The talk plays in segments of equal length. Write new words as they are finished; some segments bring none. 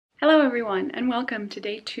Hello everyone and welcome to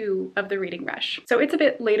day 2 of the reading rush. So it's a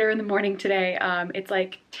bit later in the morning today. It's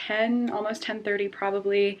like 10, almost 10:30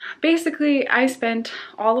 probably. Basically, I spent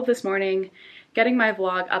all of this morning getting my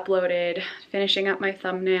vlog uploaded, finishing up my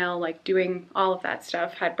thumbnail, like doing all of that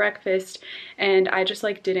stuff, had breakfast, and I just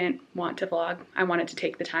like didn't want to vlog. I wanted to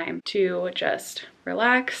take the time to just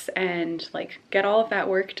relax and like get all of that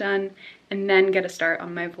work done and then get a start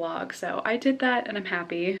on my vlog. So I did that and I'm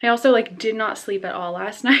happy. I also like did not sleep at all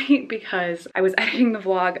last night because I was editing the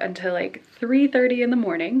vlog until like 3:30 in the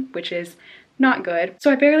morning, which is not good.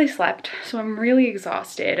 So I barely slept, so I'm really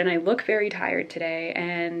exhausted and I look very tired today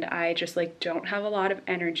and I just like don't have a lot of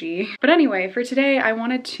energy. But anyway, for today I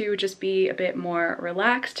wanted to just be a bit more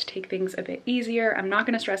relaxed, take things a bit easier. I'm not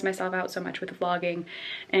going to stress myself out so much with the vlogging,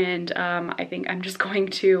 and I think I'm just going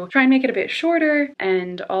to try and make it a bit shorter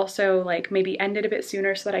and also like maybe end it a bit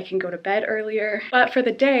sooner so that I can go to bed earlier. But for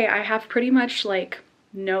the day I have pretty much like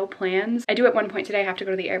no plans. I do at one point today have to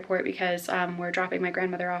go to the airport because we're dropping my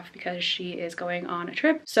grandmother off because she is going on a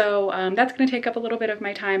trip. So that's gonna take up a little bit of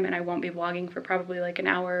my time and I won't be vlogging for probably like an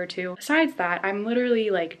hour or two. Besides that, I'm literally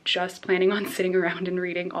like just planning on sitting around and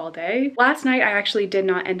reading all day. Last night I actually did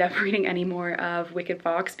not end up reading any more of Wicked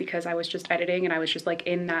Fox because I was just editing and I was just like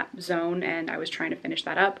in that zone and I was trying to finish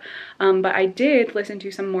that up. But I did listen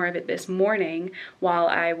to some more of it this morning while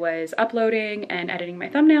I was uploading and editing my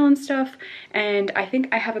thumbnail and stuff, and I think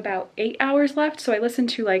I have about 8 hours left, so I listened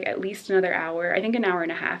to like at least another hour, I think an hour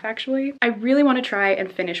and a half actually. I really want to try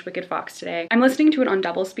and finish Wicked Fox today. I'm listening to it on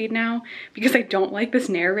double speed now because I don't like this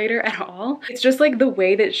narrator at all. It's just like the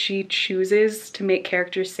way that she chooses to make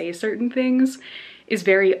characters say certain things is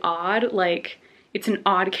very odd. Like, it's an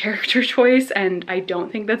odd character choice and I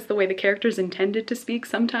don't think that's the way the character's intended to speak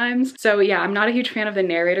sometimes. So yeah, I'm not a huge fan of the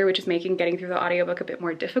narrator, which is making getting through the audiobook a bit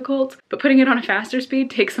more difficult, but putting it on a faster speed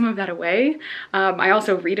takes some of that away. I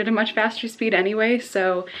also read at a much faster speed anyway,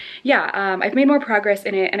 so yeah, I've made more progress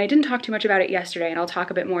in it and I didn't talk too much about it yesterday, and I'll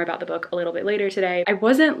talk a bit more about the book a little bit later today. I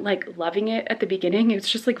wasn't like loving it at the beginning, it was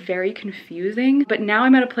just like very confusing, but now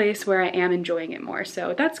I'm at a place where I am enjoying it more,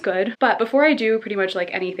 so that's good. But before I do pretty much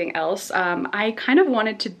like anything else, I kind of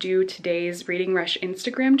wanted to do today's Reading Rush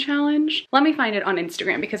Instagram challenge. Let me find it on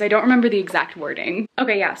Instagram because I don't remember the exact wording.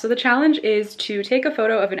 Okay, yeah, so the challenge is to take a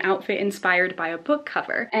photo of an outfit inspired by a book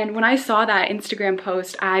cover. And when I saw that Instagram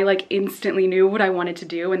post, I like instantly knew what I wanted to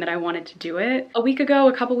do and that I wanted to do it.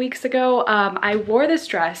 A couple weeks ago, I wore this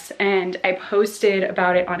dress and I posted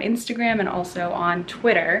about it on Instagram and also on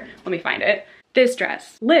Twitter. Let me find it. This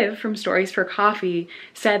dress. Liv from Stories for Coffee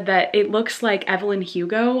said that it looks like Evelyn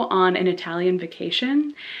Hugo on an Italian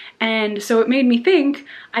vacation. And so it made me think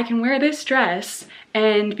I can wear this dress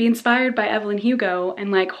and be inspired by Evelyn Hugo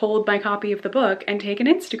and like hold my copy of the book and take an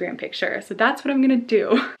Instagram picture. So that's what I'm gonna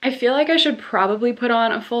do. I feel like I should probably put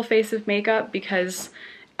on a full face of makeup because,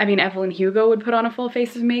 I mean, Evelyn Hugo would put on a full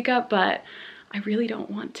face of makeup, but I really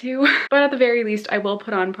don't want to. But at the very least, I will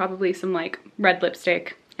put on probably some like red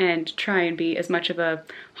lipstick and try and be as much of a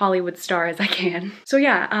Hollywood star as I can. So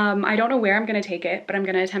yeah, I don't know where I'm gonna take it, but I'm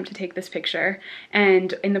gonna attempt to take this picture.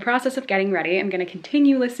 And in the process of getting ready, I'm gonna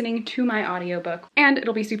continue listening to my audiobook, and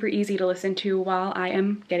it'll be super easy to listen to while I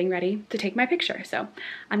am getting ready to take my picture. So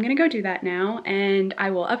I'm gonna go do that now, and I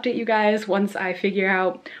will update you guys once I figure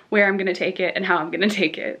out where I'm gonna take it and how I'm gonna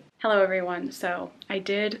take it. Hello everyone, so I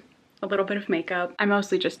did a little bit of makeup. I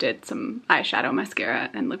mostly just did some eyeshadow, mascara,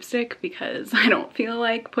 and lipstick because I don't feel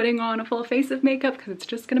like putting on a full face of makeup because it's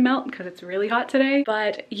just gonna melt because it's really hot today.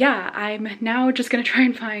 But yeah, I'm now just gonna try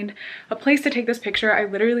and find a place to take this picture. I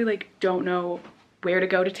literally like don't know where to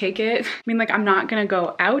go to take it. I mean, like, I'm not gonna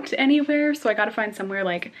go out anywhere, so I gotta find somewhere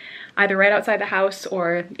like either right outside the house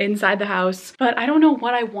or inside the house. But I don't know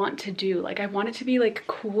what I want to do. Like, I want it to be like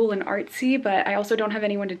cool and artsy, but I also don't have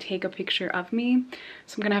anyone to take a picture of me.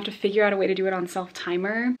 So I'm gonna have to figure out a way to do it on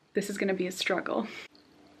self-timer. This is gonna be a struggle.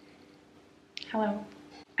 Hello.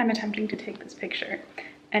 I'm attempting to take this picture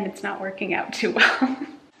and it's not working out too well.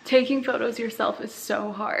 Taking photos yourself is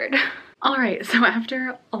so hard. All right, so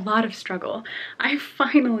after a lot of struggle, I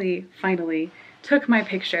finally took my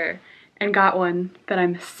picture and got one that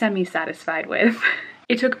I'm semi-satisfied with.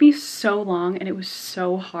 It took me so long and it was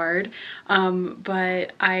so hard,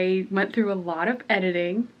 but I went through a lot of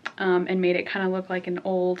editing and made it kind of look like an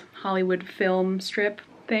old Hollywood film strip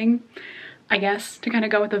thing, I guess, to kind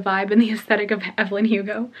of go with the vibe and the aesthetic of Evelyn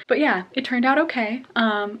Hugo. But yeah, it turned out okay.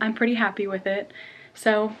 I'm pretty happy with it.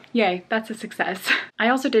 So yay, that's a success. I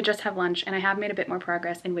also did just have lunch and I have made a bit more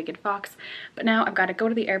progress in Wicked Fox, but now I've got to go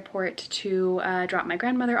to the airport to drop my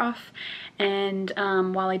grandmother off, and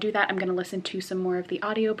while I do that I'm going to listen to some more of the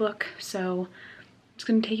audiobook, so I'm just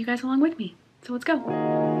going to take you guys along with me. So let's go.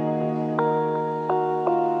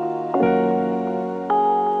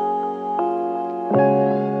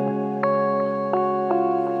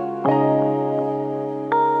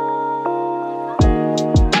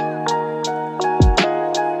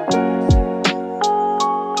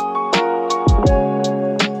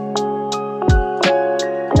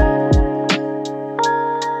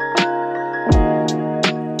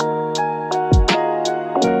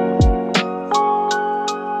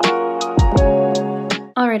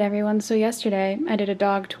 Alright everyone, so yesterday I did a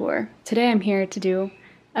dog tour. Today I'm here to do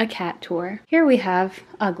a cat tour. Here we have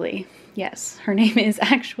Ugly. Yes, her name is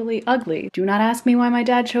actually Ugly. Do not ask me why my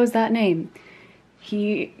dad chose that name.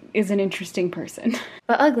 He is an interesting person.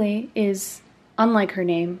 But Ugly is, unlike her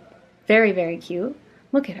name, very, very cute.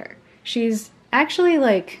 Look at her. She's actually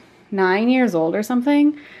like 9 years old or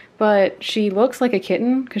something, but she looks like a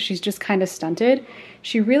kitten because she's just kind of stunted.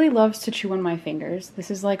 She really loves to chew on my fingers. This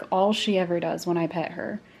is like all she ever does when I pet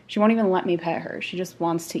her. She won't even let me pet her. She just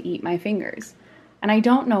wants to eat my fingers. And I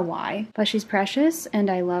don't know why, but she's precious and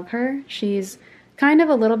I love her. She's kind of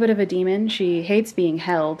a little bit of a demon. She hates being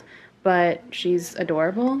held, but she's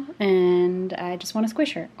adorable and I just want to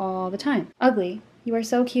squish her all the time. Ugly, you are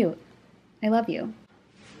so cute. I love you.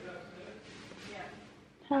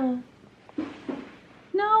 Hello.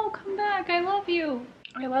 No, come back. I love you.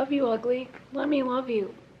 I love you, Ugly. Let me love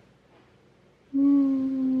you.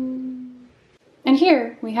 And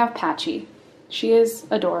here we have Patchy. She is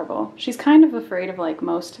adorable. She's kind of afraid of like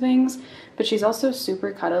most things, but she's also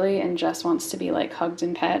super cuddly and just wants to be like hugged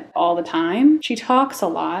and pet all the time. She talks a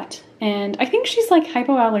lot and I think she's like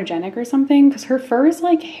hypoallergenic or something because her fur is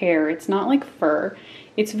like hair. It's not like fur.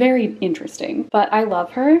 It's very interesting, but I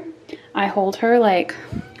love her. I hold her like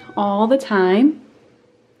all the time.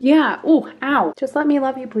 Yeah, ooh, ow. Just let me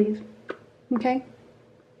love you, please. Okay?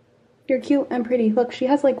 You're cute and pretty. Look, she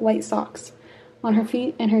has like white socks on her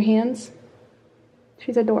feet and her hands.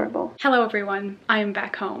 She's adorable. Hello everyone, I am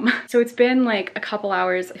back home. So it's been like a couple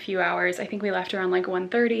hours, a few hours. I think we left around like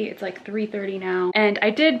 1:30. It's like 3:30 now. And I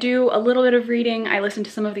did do a little bit of reading. I listened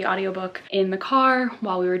to some of the audiobook in the car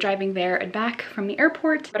while we were driving there and back from the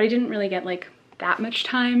airport, but I didn't really get like that much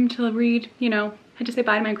time to read, you know. I had to say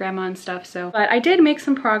bye to my grandma and stuff, so. But I did make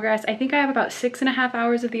some progress. I think I have about 6.5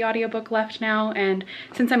 hours of the audiobook left now, and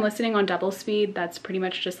since I'm listening on double speed, that's pretty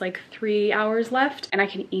much just like 3 hours left, and I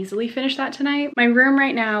can easily finish that tonight. My room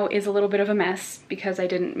right now is a little bit of a mess because I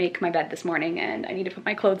didn't make my bed this morning and I need to put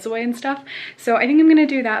my clothes away and stuff. So I think I'm gonna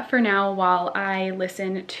do that for now while I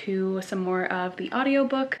listen to some more of the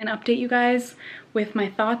audiobook and update you guys with my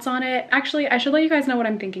thoughts on it. Actually, I should let you guys know what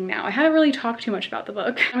I'm thinking now. I haven't really talked too much about the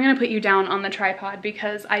book. I'm gonna put you down on the tripod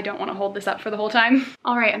because I don't want to hold this up for the whole time.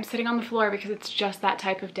 All right, I'm sitting on the floor because it's just that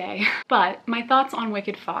type of day. But my thoughts on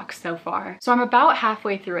Wicked Fox so far. So I'm about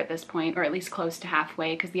halfway through at this point, or at least close to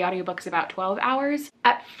halfway, because the audiobook is about 12 hours.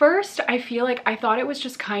 At first, I feel like I thought it was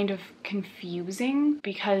just kind of confusing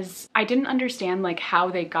because I didn't understand like how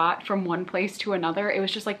they got from one place to another. It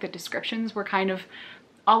was just like the descriptions were kind of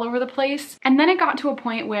all over the place. And then it got to a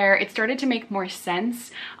point where it started to make more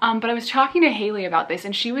sense. But I was talking to Haley about this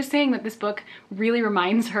and she was saying that this book really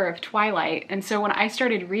reminds her of Twilight. And so when I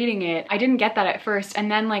started reading it, I didn't get that at first.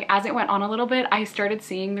 And then like as it went on a little bit, I started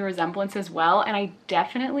seeing the resemblance as well. And I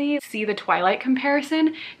definitely see the Twilight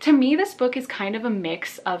comparison. To me, this book is kind of a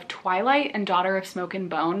mix of Twilight and Daughter of Smoke and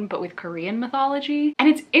Bone, but with Korean mythology. And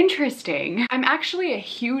it's interesting. I'm actually a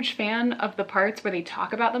huge fan of the parts where they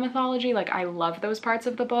talk about the mythology. Like I love those parts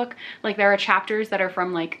of the book. Like there are chapters that are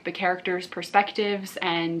from like the characters' perspectives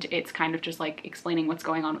and it's kind of just like explaining what's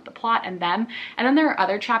going on with the plot and them. And then there are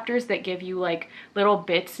other chapters that give you like little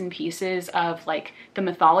bits and pieces of like the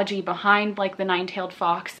mythology behind like the nine-tailed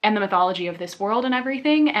fox and the mythology of this world and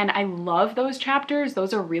everything. And I love those chapters.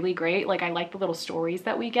 Those are really great. Like I like the little stories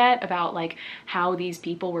that we get about like how these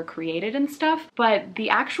people were created and stuff. But the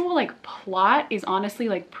actual like plot is honestly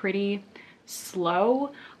like pretty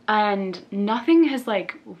slow. And nothing has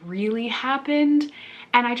like really happened.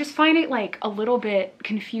 And I just find it like a little bit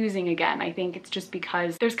confusing again. I think it's just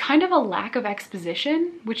because there's kind of a lack of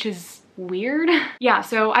exposition, which is weird. Yeah,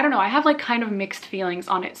 so I don't know. I have like kind of mixed feelings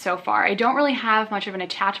on it so far. I don't really have much of an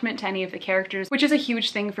attachment to any of the characters, which is a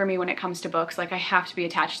huge thing for me when it comes to books. Like I have to be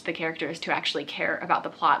attached to the characters to actually care about the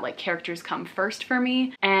plot. Like characters come first for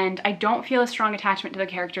me. And I don't feel a strong attachment to the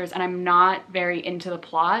characters and I'm not very into the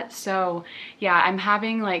plot. So yeah, I'm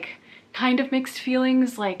having like kind of mixed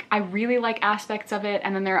feelings. Like I really like aspects of it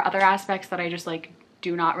and then there are other aspects that I just like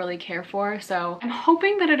do not really care for. So I'm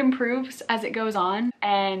hoping that it improves as it goes on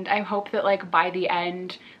and I hope that like by the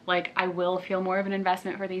end like I will feel more of an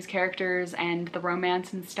investment for these characters and the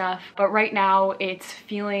romance and stuff. But right now it's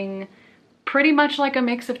feeling pretty much like a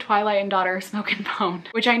mix of Twilight and Daughter of Smoke and Bone,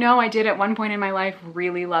 which I know I did at one point in my life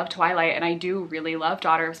really love Twilight, and I do really love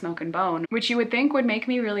Daughter of Smoke and Bone, which you would think would make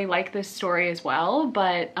me really like this story as well,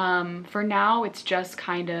 but for now it's just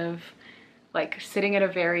kind of like sitting at a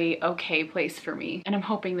very okay place for me, and I'm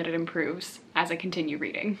hoping that it improves as I continue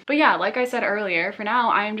reading. But yeah, like I said earlier, for now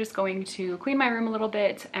I am just going to clean my room a little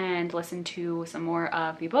bit and listen to some more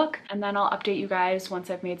of the book, and then I'll update you guys once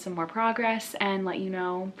I've made some more progress and let you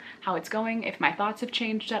know how it's going, if my thoughts have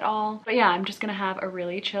changed at all. But yeah, I'm just gonna have a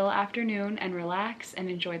really chill afternoon and relax and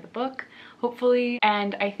enjoy the book, hopefully.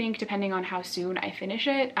 And I think depending on how soon I finish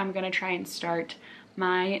it, I'm gonna try and start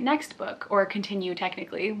my next book, or continue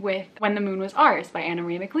technically, with When the Moon Was Ours by Anna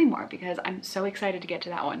Maria McLemore, because I'm so excited to get to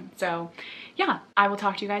that one. So yeah, I will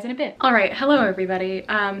talk to you guys in a bit. All right, hello everybody.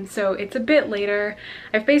 So it's a bit later.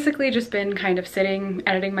 I've basically just been kind of sitting,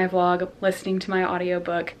 editing my vlog, listening to my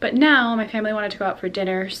audiobook, but now my family wanted to go out for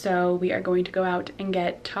dinner, so we are going to go out and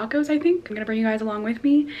get tacos, I think. I'm gonna bring you guys along with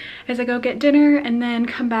me as I go get dinner and then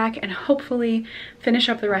come back and hopefully finish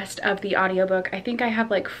up the rest of the audiobook. I think I have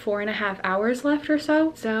like 4.5 hours left or so.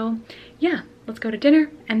 So yeah, let's go to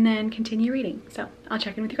dinner and then continue reading. So I'll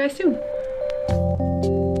check in with you guys soon.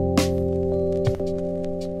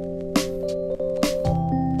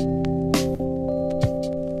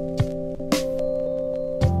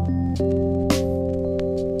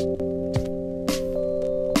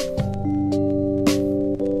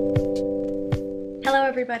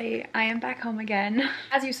 Everybody, I am back home again.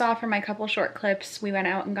 As you saw from my couple short clips, we went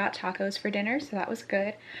out and got tacos for dinner, so that was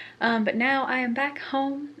good. But now I am back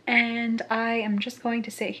home and I am just going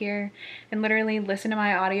to sit here and literally listen to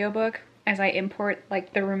my audiobook as I import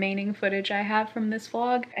like the remaining footage I have from this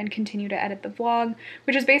vlog and continue to edit the vlog,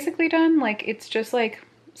 which is basically done. Like, it's just like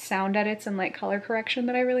sound edits and like color correction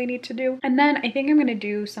that I really need to do. And then I think I'm gonna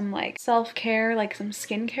do some like self-care, like some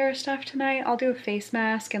skincare stuff tonight. I'll do a face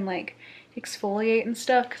mask and like exfoliate and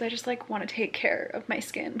stuff, because I just like want to take care of my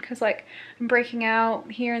skin, because like I'm breaking out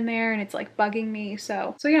here and there and it's like bugging me.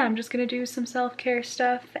 So yeah, I'm just gonna do some self-care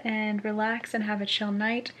stuff and relax and have a chill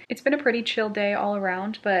night. It's been a pretty chill day all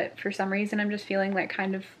around, but for some reason I'm just feeling like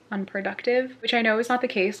kind of unproductive, which I know is not the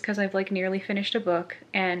case because I've like nearly finished a book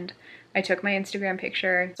and I took my Instagram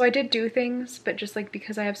picture. So I did do things, but just like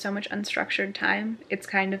because I have so much unstructured time, it's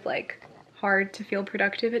kind of like hard to feel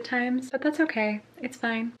productive at times, but that's okay. It's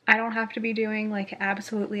fine. I don't have to be doing like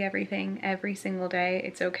absolutely everything every single day.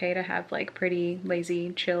 It's okay to have like pretty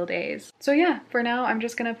lazy, chill days. So yeah, for now, I'm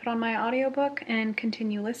just gonna put on my audiobook and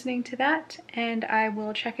continue listening to that, and I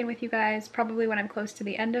will check in with you guys probably when I'm close to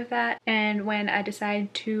the end of that and when I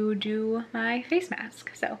decide to do my face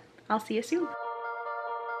mask. So I'll see you soon.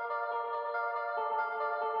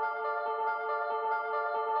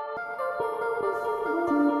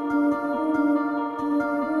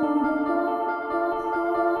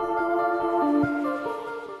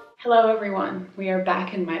 Hello everyone, we are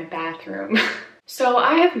back in my bathroom. So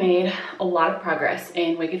I have made a lot of progress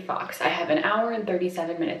in Wicked Fox. I have 1 hour and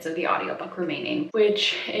 37 minutes of the audiobook remaining,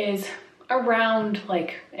 which is around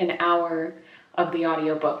like an hour of the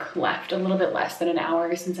audiobook left, a little bit less than an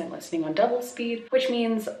hour since I'm listening on double speed, which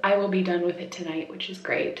means I will be done with it tonight, which is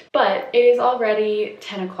great. But it is already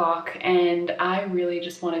 10 o'clock and I really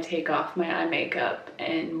just want to take off my eye makeup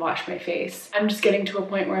and wash my face. I'm just getting to a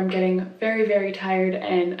point where I'm getting very, very tired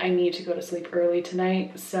and I need to go to sleep early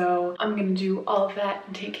tonight. So I'm gonna do all of that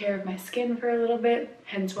and take care of my skin for a little bit,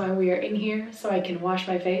 hence why we are in here, so I can wash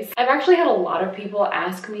my face. I've actually had a lot of people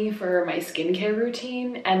ask me for my skincare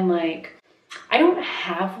routine, and like, I don't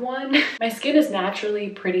have one. My skin is naturally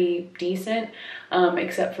pretty decent,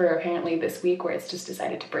 except for apparently this week where it's just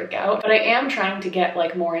decided to break out. But I am trying to get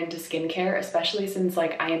like more into skincare, especially since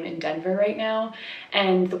like I am in Denver right now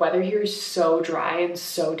and the weather here is so dry and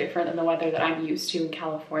so different than the weather that I'm used to in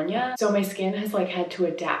California. So my skin has like had to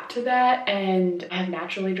adapt to that, and I have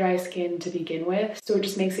naturally dry skin to begin with, so it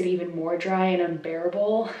just makes it even more dry and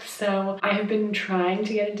unbearable. So I have been trying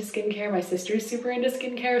to get into skincare. My sister's super into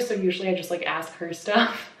skincare, so usually I just like ask her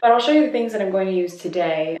stuff. But I'll show you the things that I'm going to use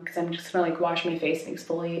today, because I'm just gonna like wash my face and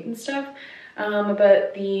exfoliate and stuff.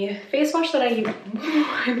 But the face wash that I use,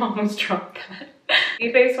 I almost dropped that.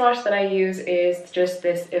 The face wash that I use is just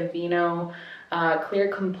this Aveeno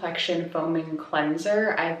Clear Complexion Foaming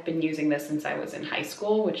Cleanser. I've been using this since I was in high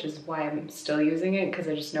school, which is why I'm still using it, because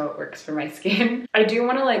I just know it works for my skin. I do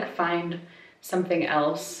want to like find something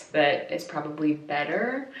else that is probably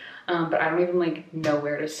better. but I don't even like know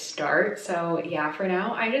where to start. So yeah, for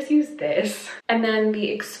now, I just use this. And then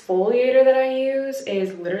the exfoliator that I use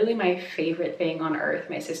is literally my favorite thing on earth.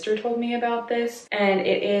 My sister told me about this, and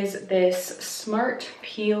it is this Smart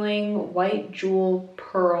Peeling White Jewel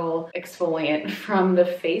Pearl exfoliant from the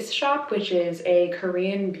Face Shop, which is a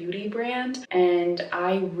Korean beauty brand. And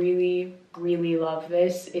I really love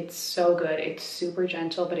this. It's so good. It's super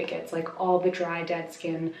gentle, but it gets like all the dry, dead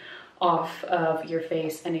skin off of your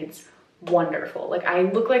face, and it's wonderful. Like, I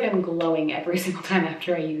look like I'm glowing every single time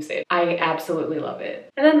after I use it. I absolutely love it.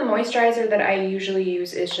 And then the moisturizer that I usually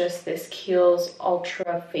use is just this Kiehl's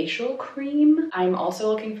Ultra Facial Cream. I'm also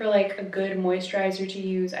looking for like a good moisturizer to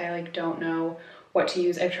use. I like don't know what to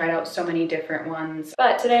use. I've tried out so many different ones,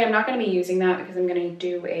 but today I'm not going to be using that because I'm going to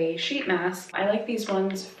do a sheet mask. I like these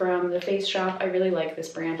ones from the Face Shop. I really like this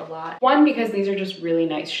brand a lot. One, because these are just really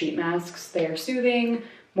nice sheet masks. They're soothing,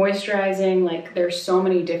 moisturizing, like there's so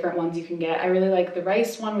many different ones you can get. I really like the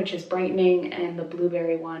rice one, which is brightening, and the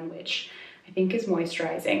blueberry one, which I think is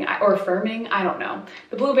moisturizing or firming. I don't know.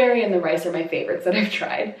 The blueberry and the rice are my favorites that I've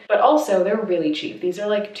tried, but also they're really cheap. These are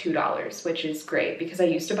like $2, which is great because I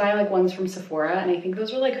used to buy like ones from Sephora and I think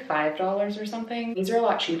those were like $5 or something. These are a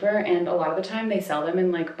lot cheaper, and a lot of the time they sell them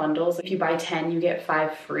in like bundles. If you buy 10, you get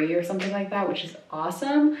 5 free or something like that, which is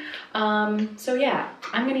awesome. So yeah,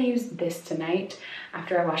 I'm gonna use this tonight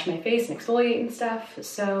after I wash my face and exfoliate and stuff.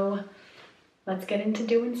 So let's get into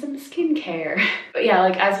doing some skincare. But yeah,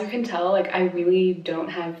 like as you can tell, like I really don't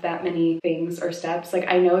have that many things or steps. Like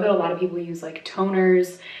I know that a lot of people use like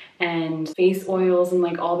toners and face oils and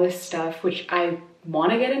like all this stuff, which I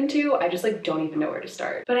want to get into. I just like don't even know where to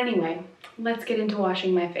start. But anyway, let's get into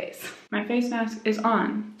washing my face. My face mask is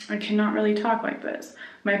on. I cannot really talk like this.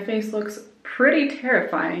 My face looks pretty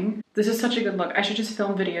terrifying. This is such a good look. I should just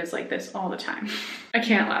film videos like this all the time. I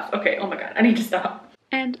can't laugh. Okay, oh my God, I need to stop.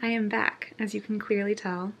 And I am back. As you can clearly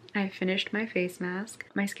tell, I finished my face mask.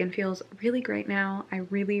 My skin feels really great now. I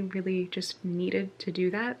really just needed to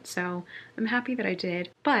do that, so I'm happy that I did.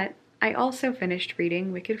 But I also finished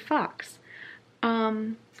reading Wicked Fox.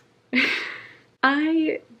 I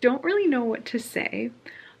don't really know what to say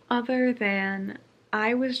other than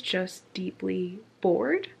I was just deeply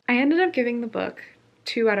bored. I ended up giving the book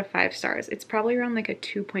 2 out of 5 stars. It's probably around like a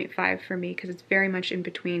 2.5 for me because it's very much in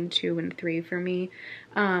between 2 and 3 for me.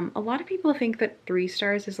 A lot of people think that 3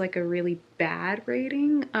 stars is like a really bad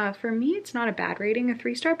rating. For me, it's not a bad rating. A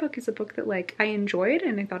 3-star book is a book that like I enjoyed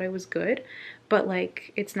and I thought it was good, but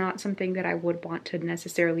like it's not something that I would want to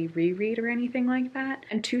necessarily reread or anything like that.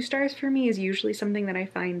 And 2 stars for me is usually something that I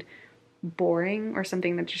find boring or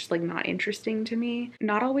something that's just like not interesting to me.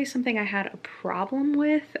 Not always something I had a problem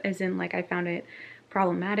with, as in like I found it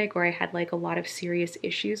problematic or I had like a lot of serious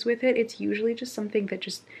issues with it. It's usually just something that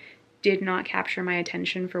just did not capture my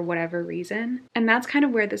attention for whatever reason. And that's kind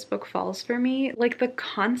of where this book falls for me. Like the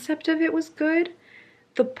concept of it was good.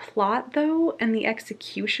 The plot though, and the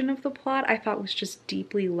execution of the plot, I thought was just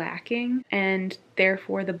deeply lacking, and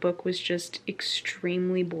therefore the book was just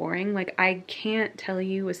extremely boring. Like I can't tell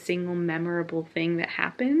you a single memorable thing that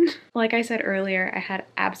happened. Like I said earlier, I had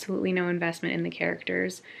absolutely no investment in the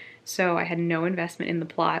characters. So I had no investment in the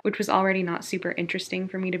plot, which was already not super interesting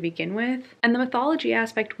for me to begin with. And the mythology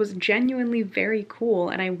aspect was genuinely very cool,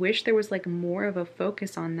 and I wish there was like more of a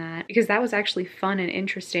focus on that because that was actually fun and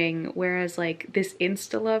interesting, whereas like this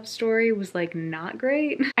insta-love story was like not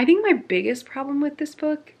great. I think my biggest problem with this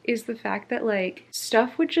book is the fact that like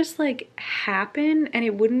stuff would just like happen and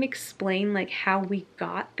it wouldn't explain like how we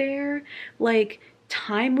got there. Like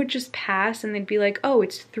time would just pass and they'd be like, oh,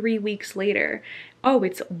 it's 3 weeks later. Oh,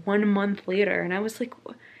 it's 1 month later. And I was like,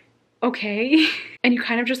 okay. And you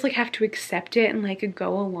kind of just like have to accept it and like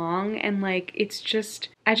go along. And like, it's just,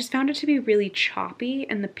 I just found it to be really choppy,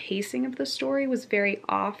 and the pacing of the story was very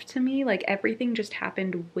off to me. Like everything just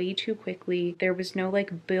happened way too quickly. There was no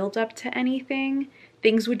like build up to anything.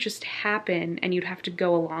 Things would just happen and you'd have to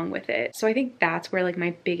go along with it. So I think that's where like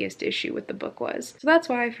my biggest issue with the book was. So that's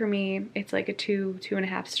why for me, it's like a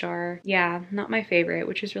 2.5 star. Yeah, not my favorite,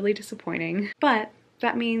 which is really disappointing. But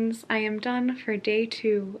that means I am done for day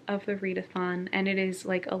 2 of the readathon, and it is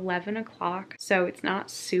like 11 o'clock, so it's not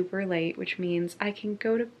super late, which means I can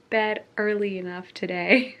go to bed early enough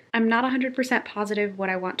today. I'm not 100% positive what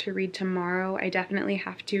I want to read tomorrow. I definitely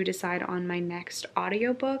have to decide on my next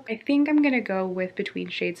audiobook. I think I'm gonna go with Between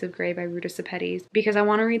Shades of Grey by Ruta Sepetys because I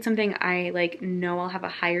want to read something I like know I'll have a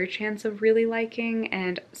higher chance of really liking,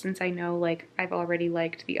 and since I know like I've already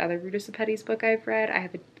liked the other Ruta Sepetys book I've read, I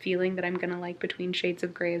have a feeling that I'm gonna like Between Shades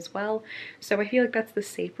of Grey as well. So I feel like that's the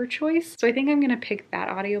safer choice. So I think I'm gonna pick that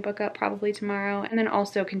audiobook up probably tomorrow, and then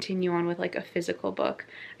also continue on with like a physical book.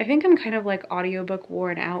 I think I'm kind of like audiobook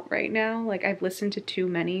worn out right now. Like I've listened to too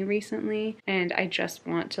many recently and I just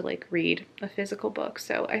want to like read a physical book.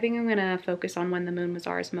 So I think I'm gonna focus on When the Moon Was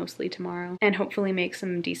Ours mostly tomorrow and hopefully make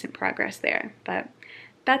some decent progress there. But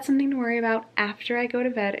that's something to worry about after I go to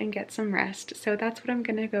bed and get some rest. So that's what I'm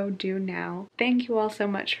gonna go do now. Thank you all so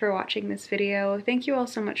much for watching this video. Thank you all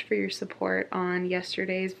so much for your support on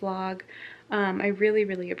yesterday's vlog. I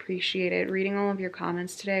really appreciate it. Reading all of your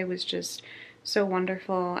comments today was just so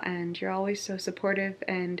wonderful, and you're always so supportive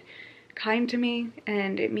and kind to me,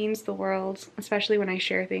 and it means the world, especially when I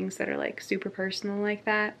share things that are like super personal like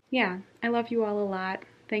that. Yeah, I love you all a lot.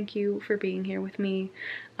 Thank you for being here with me,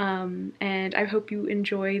 and I hope you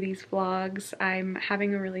enjoy these vlogs. I'm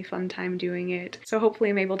having a really fun time doing it, so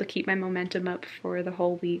hopefully I'm able to keep my momentum up for the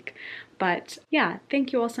whole week. But yeah,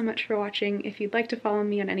 thank you all so much for watching. If you'd like to follow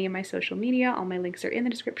me on any of my social media, all my links are in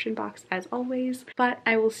the description box as always. But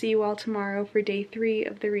I will see you all tomorrow for day 3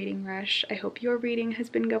 of the reading rush. I hope your reading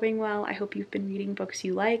has been going well. I hope you've been reading books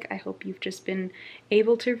you like. I hope you've just been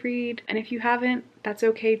able to read. And if you haven't, that's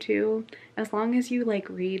okay too. As long as you like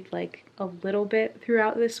read like a little bit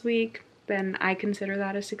throughout this week, then I consider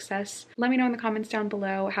that a success. Let me know in the comments down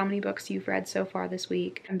below how many books you've read so far this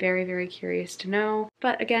week. I'm very curious to know.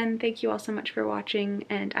 But again, thank you all so much for watching,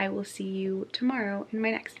 and I will see you tomorrow in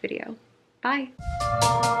my next video. Bye!